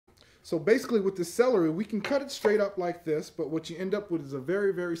So basically with the celery, we can cut it straight up like this, but what you end up with is a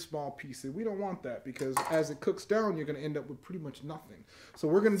very, very small piece. And we don't want that because as it cooks down, you're going to end up with pretty much nothing. So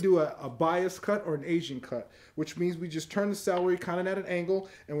we're going to do a bias cut or an Asian cut, which means we just turn the celery kind of at an angle,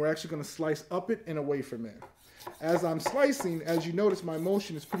 and we're actually going to slice up it and away from it. As I'm slicing, as you notice, my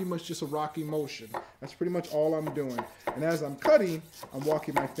motion is pretty much just a rocking motion. That's pretty much all I'm doing. And as I'm cutting, I'm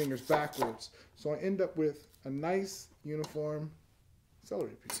walking my fingers backwards. So I end up with a nice, uniform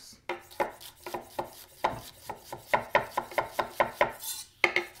celery piece. All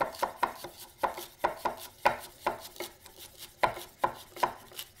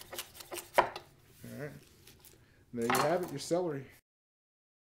right. There you have it, your celery.